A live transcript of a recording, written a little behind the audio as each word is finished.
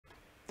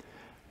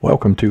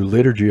Welcome to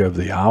Liturgy of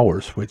the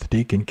Hours with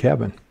Deacon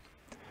Kevin.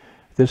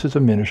 This is a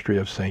ministry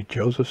of St.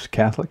 Joseph's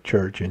Catholic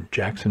Church in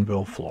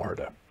Jacksonville,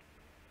 Florida.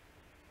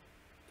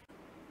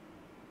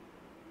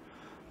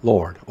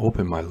 Lord,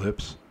 open my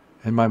lips,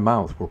 and my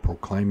mouth will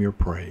proclaim your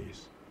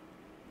praise.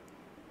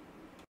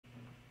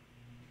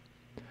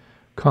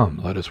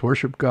 Come, let us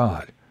worship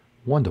God,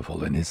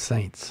 wonderful in his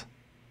saints.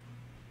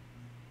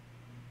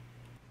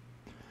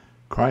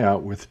 Cry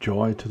out with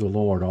joy to the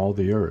Lord, all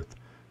the earth.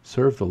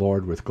 Serve the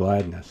Lord with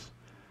gladness.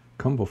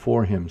 Come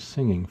before him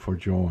singing for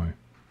joy.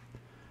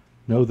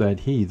 Know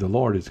that he, the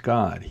Lord, is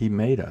God. He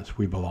made us.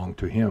 We belong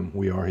to him.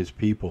 We are his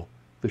people,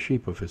 the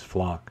sheep of his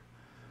flock.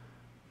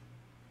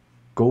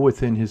 Go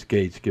within his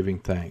gates giving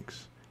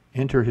thanks.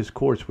 Enter his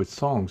courts with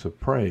songs of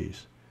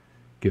praise.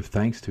 Give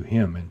thanks to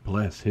him and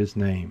bless his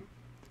name.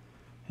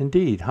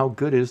 Indeed, how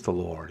good is the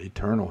Lord,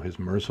 eternal his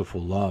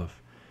merciful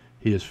love.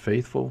 He is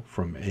faithful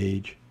from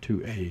age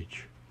to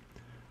age.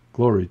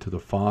 Glory to the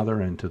Father,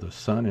 and to the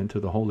Son, and to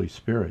the Holy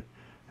Spirit,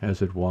 as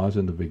it was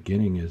in the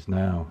beginning, is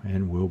now,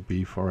 and will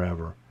be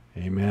forever.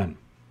 Amen.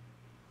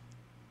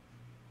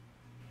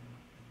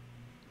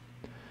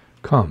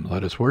 Come,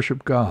 let us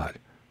worship God,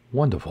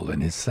 wonderful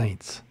in his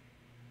saints.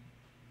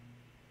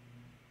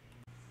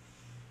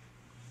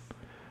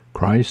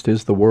 Christ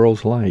is the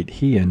world's light,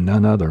 he and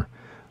none other.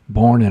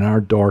 Born in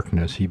our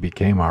darkness, he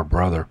became our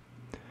brother.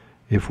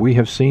 If we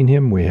have seen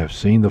him, we have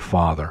seen the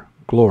Father.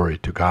 Glory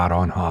to God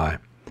on high.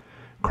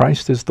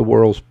 Christ is the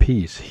world's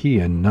peace, he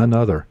and none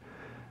other.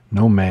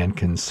 No man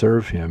can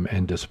serve him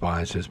and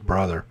despise his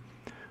brother.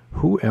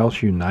 Who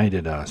else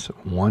united us,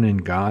 one in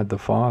God the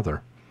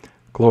Father?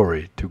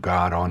 Glory to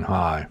God on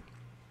high.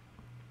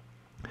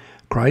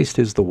 Christ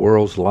is the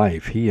world's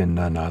life, he and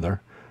none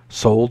other.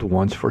 Sold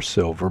once for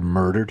silver,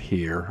 murdered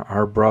here,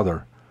 our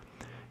brother.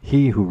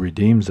 He who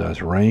redeems us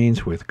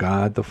reigns with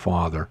God the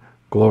Father.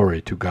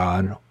 Glory to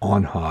God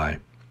on high.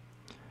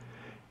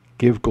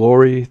 Give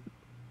God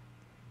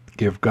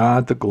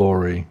the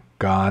glory,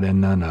 God and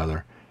none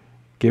other.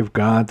 Give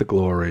God the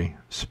glory,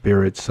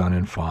 Spirit, Son,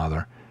 and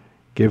Father.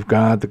 Give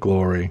God the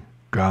glory,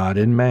 God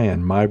and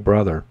man, my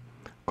brother.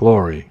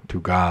 Glory to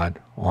God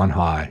on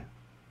high.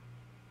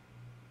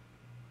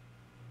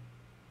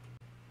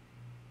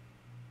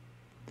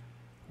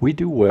 We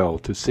do well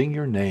to sing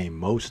your name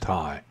most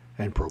high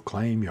and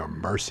proclaim your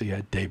mercy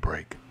at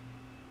daybreak.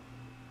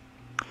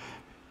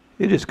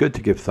 It is good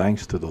to give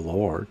thanks to the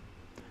Lord,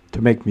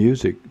 to make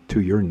music to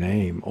your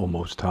name, O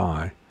Most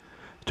High,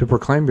 to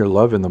proclaim your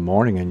love in the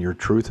morning and your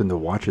truth in the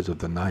watches of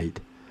the night,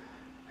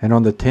 and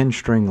on the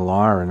 10-string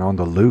lyre and on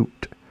the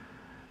lute,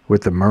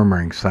 with the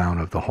murmuring sound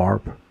of the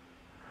harp.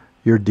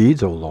 Your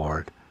deeds, O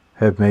Lord,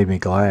 have made me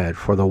glad.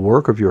 For the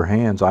work of your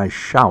hands I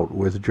shout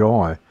with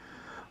joy.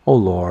 O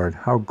Lord,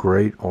 how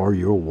great are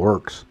your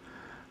works!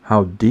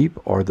 How deep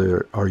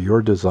are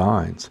your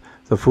designs!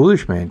 The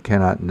foolish man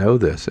cannot know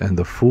this, and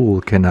the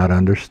fool cannot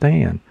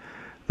understand.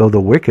 Though the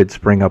wicked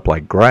spring up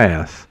like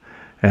grass,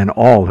 and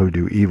all who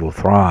do evil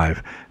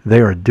thrive,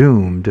 they are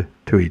doomed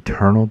to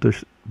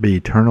be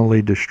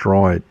eternally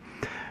destroyed.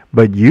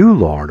 But you,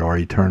 Lord, are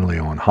eternally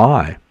on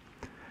high.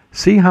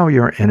 See how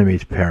your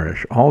enemies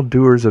perish. All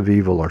doers of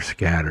evil are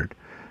scattered.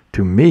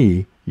 To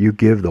me you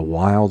give the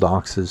wild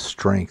ox's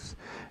strength.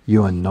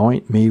 You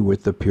anoint me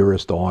with the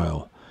purest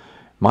oil.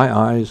 My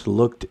eyes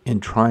looked in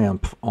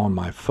triumph on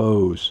my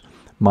foes.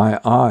 My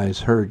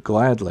eyes heard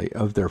gladly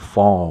of their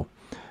fall.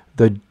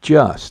 The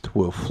just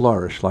will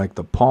flourish like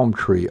the palm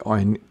tree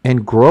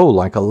and grow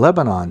like a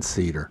Lebanon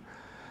cedar.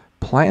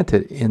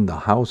 Planted in the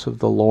house of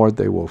the Lord,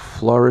 they will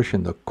flourish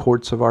in the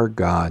courts of our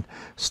God,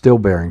 still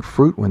bearing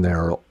fruit when they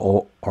are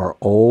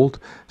old,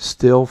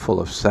 still full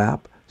of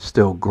sap,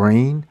 still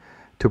green,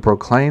 to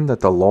proclaim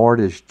that the Lord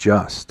is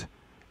just.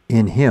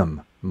 In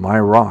him, my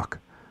rock,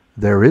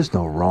 there is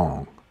no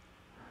wrong.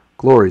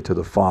 Glory to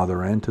the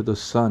Father, and to the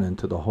Son, and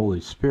to the Holy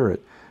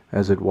Spirit,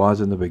 as it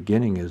was in the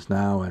beginning, is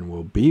now, and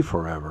will be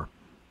forever.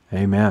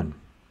 Amen.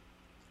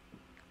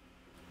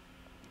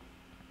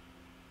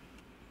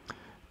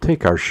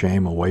 Take our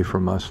shame away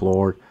from us,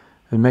 Lord,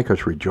 and make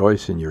us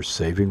rejoice in your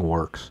saving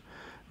works.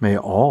 May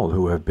all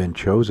who have been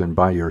chosen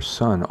by your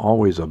Son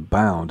always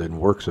abound in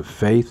works of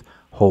faith,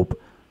 hope,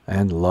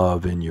 and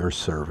love in your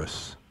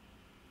service.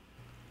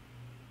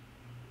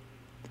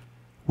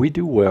 We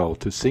do well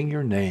to sing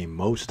your name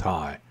most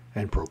high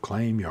and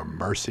proclaim your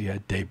mercy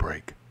at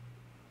daybreak.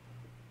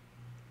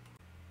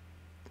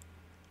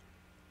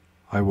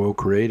 I will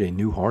create a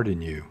new heart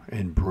in you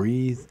and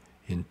breathe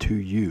into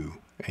you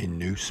a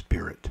new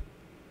spirit.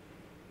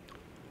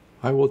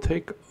 I will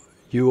take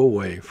you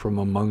away from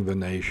among the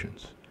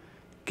nations,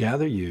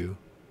 gather you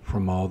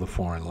from all the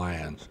foreign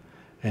lands,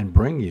 and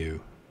bring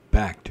you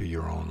back to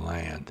your own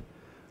land.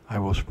 I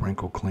will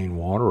sprinkle clean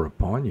water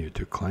upon you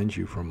to cleanse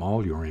you from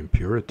all your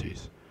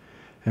impurities,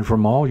 and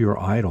from all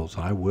your idols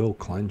I will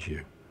cleanse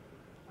you.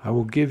 I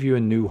will give you a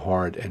new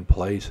heart and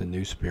place a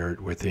new spirit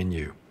within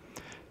you,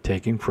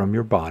 taking from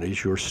your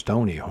bodies your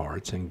stony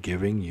hearts and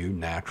giving you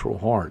natural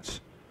hearts.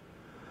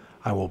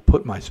 I will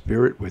put my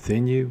spirit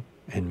within you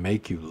and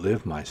make you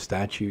live my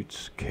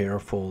statutes,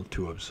 careful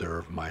to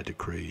observe my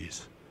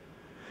decrees.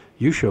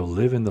 You shall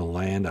live in the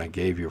land I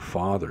gave your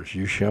fathers.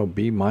 You shall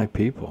be my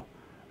people,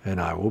 and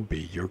I will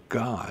be your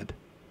God.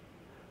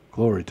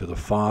 Glory to the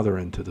Father,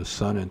 and to the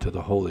Son, and to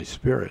the Holy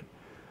Spirit,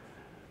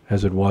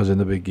 as it was in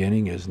the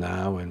beginning, is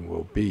now, and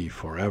will be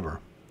forever.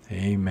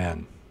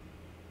 Amen.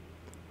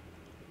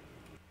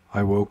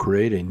 I will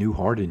create a new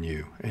heart in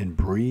you, and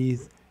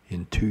breathe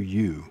into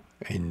you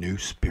a new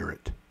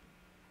spirit.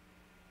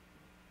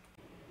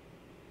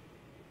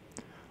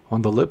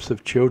 On the lips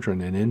of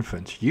children and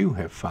infants you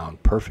have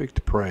found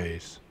perfect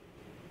praise.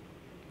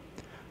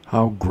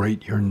 How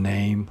great your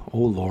name, O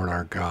Lord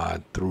our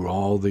God, through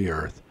all the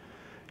earth.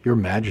 Your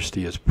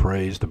majesty is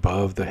praised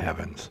above the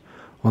heavens.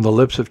 On the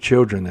lips of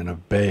children and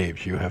of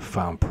babes you have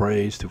found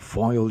praise to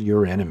foil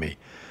your enemy,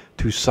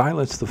 to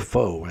silence the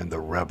foe and the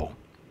rebel.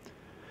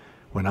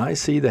 When I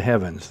see the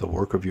heavens, the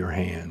work of your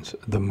hands,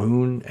 the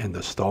moon and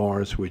the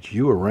stars which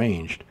you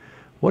arranged,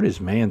 what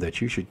is man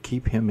that you should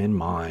keep him in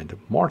mind,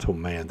 mortal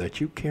man that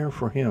you care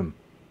for him?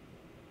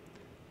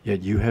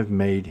 Yet you have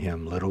made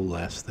him little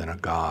less than a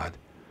god.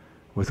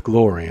 With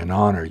glory and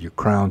honor you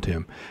crowned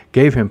him,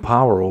 gave him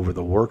power over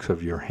the works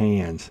of your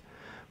hands,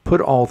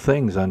 put all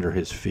things under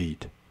his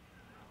feet.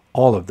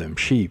 All of them,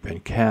 sheep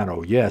and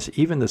cattle, yes,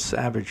 even the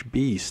savage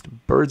beast,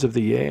 birds of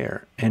the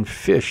air, and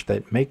fish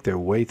that make their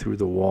way through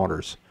the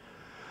waters.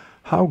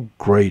 How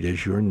great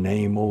is your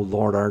name, O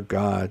Lord our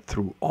God,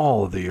 through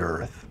all the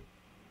earth.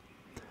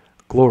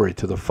 Glory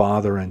to the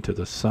Father, and to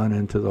the Son,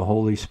 and to the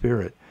Holy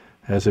Spirit,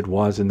 as it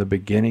was in the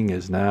beginning,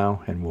 is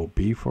now, and will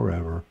be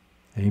forever.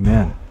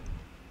 Amen.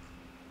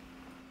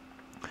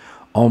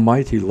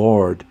 Almighty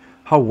Lord,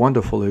 how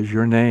wonderful is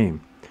your name.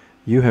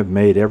 You have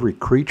made every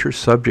creature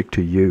subject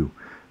to you.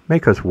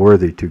 Make us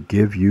worthy to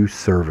give you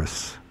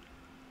service.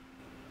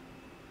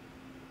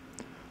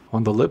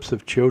 On the lips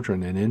of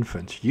children and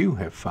infants you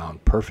have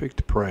found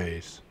perfect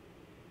praise.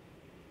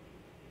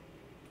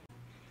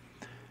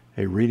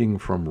 A reading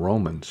from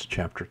Romans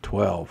chapter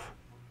 12.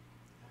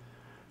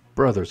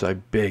 Brothers, I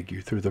beg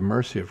you through the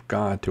mercy of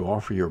God to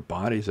offer your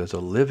bodies as a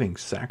living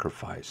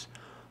sacrifice,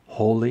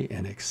 holy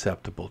and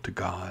acceptable to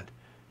God,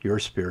 your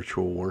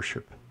spiritual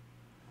worship.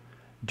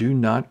 Do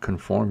not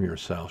conform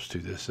yourselves to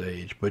this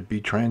age, but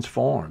be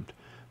transformed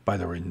by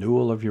the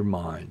renewal of your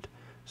mind,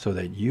 so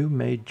that you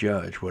may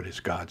judge what is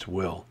God's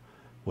will,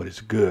 what is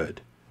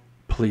good,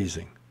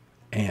 pleasing,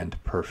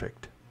 and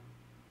perfect.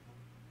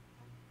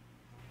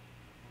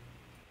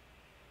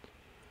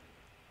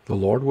 The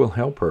Lord will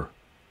help her.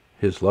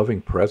 His loving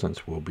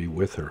presence will be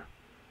with her.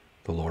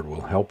 The Lord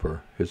will help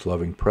her. His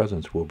loving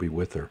presence will be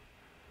with her.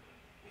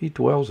 He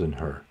dwells in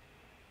her.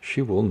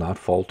 She will not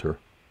falter.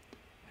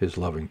 His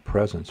loving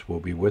presence will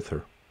be with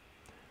her.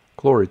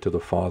 Glory to the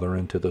Father,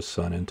 and to the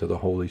Son, and to the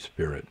Holy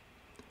Spirit.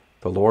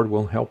 The Lord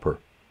will help her.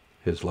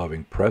 His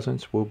loving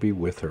presence will be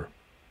with her.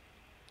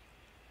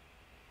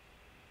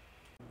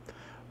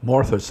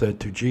 Martha said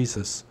to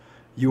Jesus,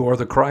 "You are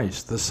the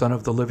Christ, the Son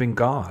of the living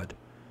God,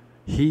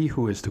 he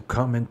who is to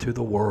come into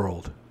the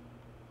world."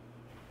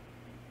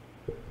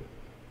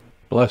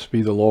 Blessed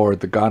be the Lord,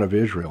 the God of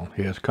Israel.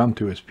 He has come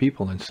to his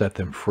people and set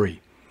them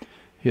free.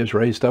 He has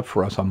raised up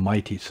for us a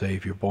mighty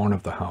Savior, born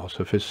of the house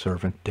of his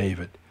servant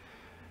David.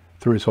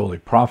 Through his holy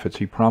prophets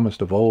he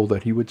promised of old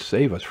that he would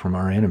save us from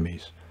our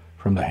enemies,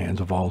 from the hands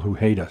of all who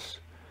hate us.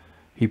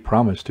 He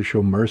promised to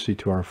show mercy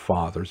to our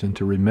fathers and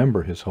to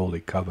remember his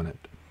holy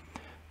covenant.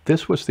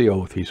 This was the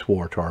oath he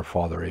swore to our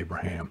father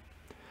Abraham,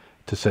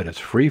 to set us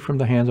free from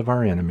the hands of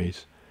our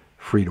enemies,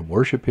 free to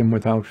worship him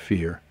without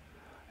fear,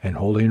 and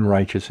holy and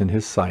righteous in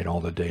his sight all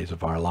the days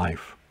of our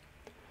life.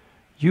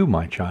 You,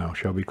 my child,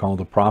 shall be called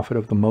the prophet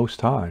of the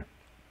Most High,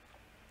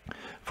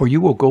 for you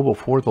will go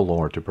before the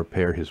Lord to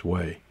prepare his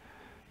way,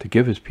 to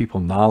give his people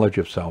knowledge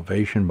of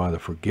salvation by the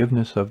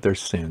forgiveness of their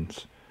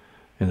sins.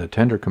 In the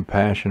tender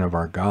compassion of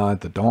our God,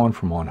 the dawn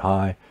from on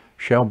high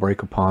shall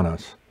break upon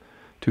us,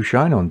 to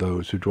shine on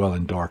those who dwell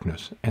in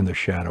darkness and the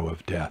shadow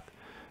of death,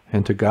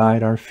 and to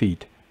guide our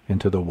feet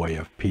into the way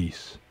of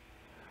peace.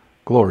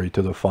 Glory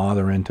to the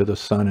Father, and to the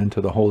Son, and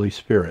to the Holy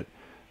Spirit,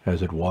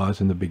 as it was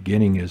in the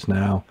beginning, is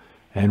now,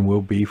 and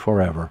will be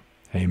forever.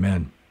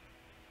 Amen.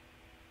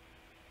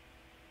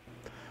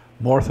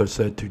 Martha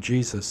said to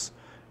Jesus,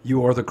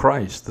 "You are the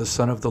Christ, the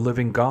Son of the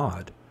living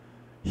God,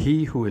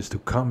 he who is to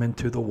come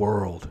into the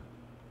world."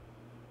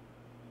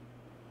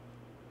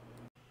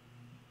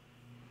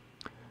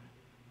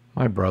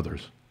 My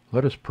brothers,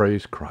 let us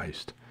praise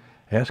Christ,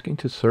 asking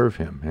to serve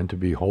him and to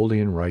be holy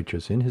and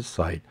righteous in his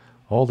sight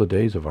all the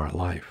days of our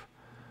life.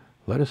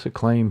 Let us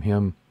acclaim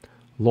him,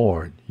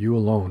 Lord, you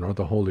alone are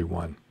the Holy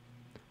One.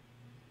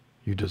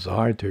 You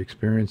desired to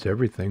experience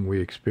everything we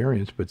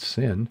experience but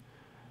sin.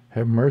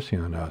 Have mercy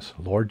on us,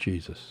 Lord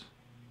Jesus.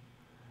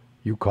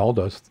 You called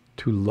us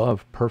to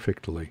love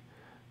perfectly.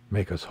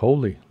 Make us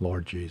holy,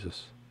 Lord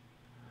Jesus.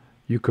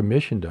 You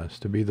commissioned us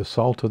to be the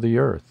salt of the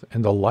earth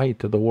and the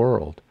light of the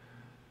world.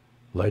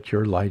 Let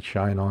your light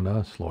shine on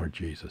us, Lord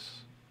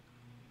Jesus.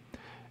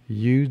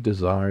 You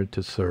desired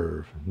to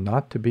serve,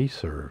 not to be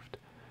served.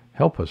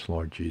 Help us,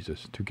 Lord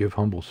Jesus, to give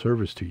humble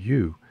service to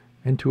you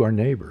and to our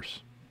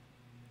neighbors.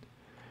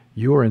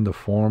 You are in the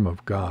form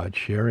of God,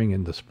 sharing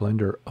in the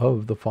splendor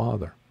of the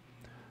Father.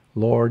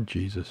 Lord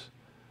Jesus,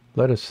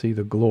 let us see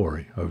the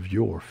glory of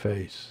your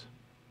face.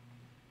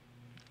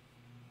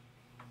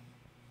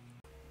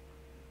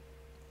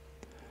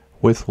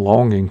 With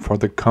longing for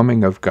the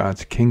coming of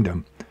God's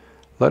kingdom,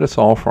 let us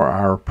offer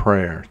our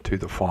prayer to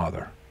the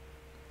Father.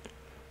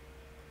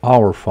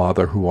 Our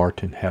Father who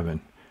art in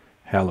heaven,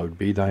 hallowed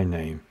be thy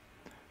name.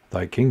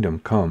 Thy kingdom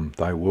come,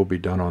 thy will be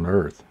done on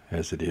earth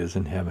as it is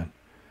in heaven.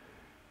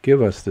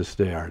 Give us this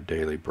day our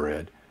daily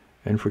bread,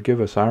 and forgive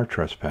us our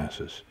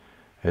trespasses,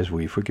 as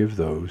we forgive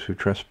those who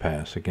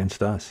trespass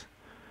against us.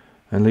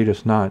 And lead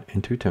us not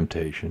into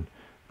temptation,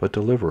 but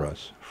deliver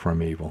us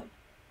from evil.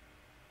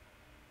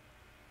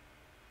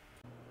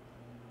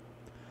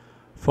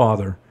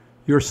 Father,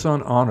 your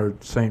Son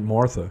honored St.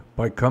 Martha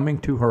by coming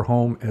to her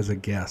home as a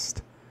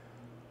guest.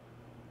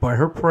 By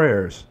her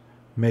prayers,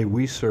 may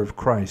we serve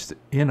Christ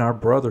in our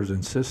brothers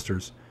and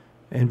sisters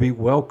and be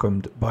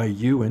welcomed by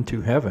you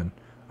into heaven,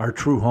 our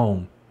true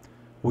home.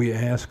 We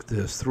ask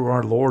this through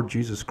our Lord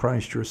Jesus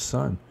Christ, your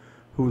Son,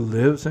 who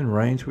lives and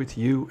reigns with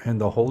you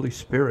and the Holy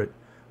Spirit,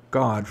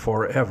 God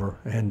forever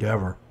and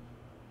ever.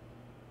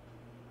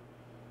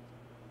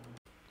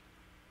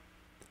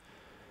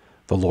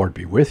 The Lord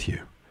be with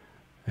you,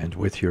 and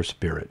with your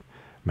spirit.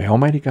 May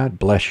Almighty God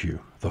bless you,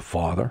 the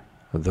Father,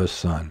 the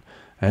Son,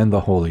 and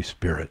the Holy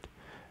Spirit.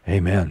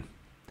 Amen.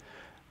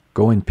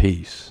 Go in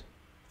peace.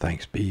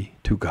 Thanks be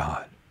to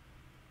God.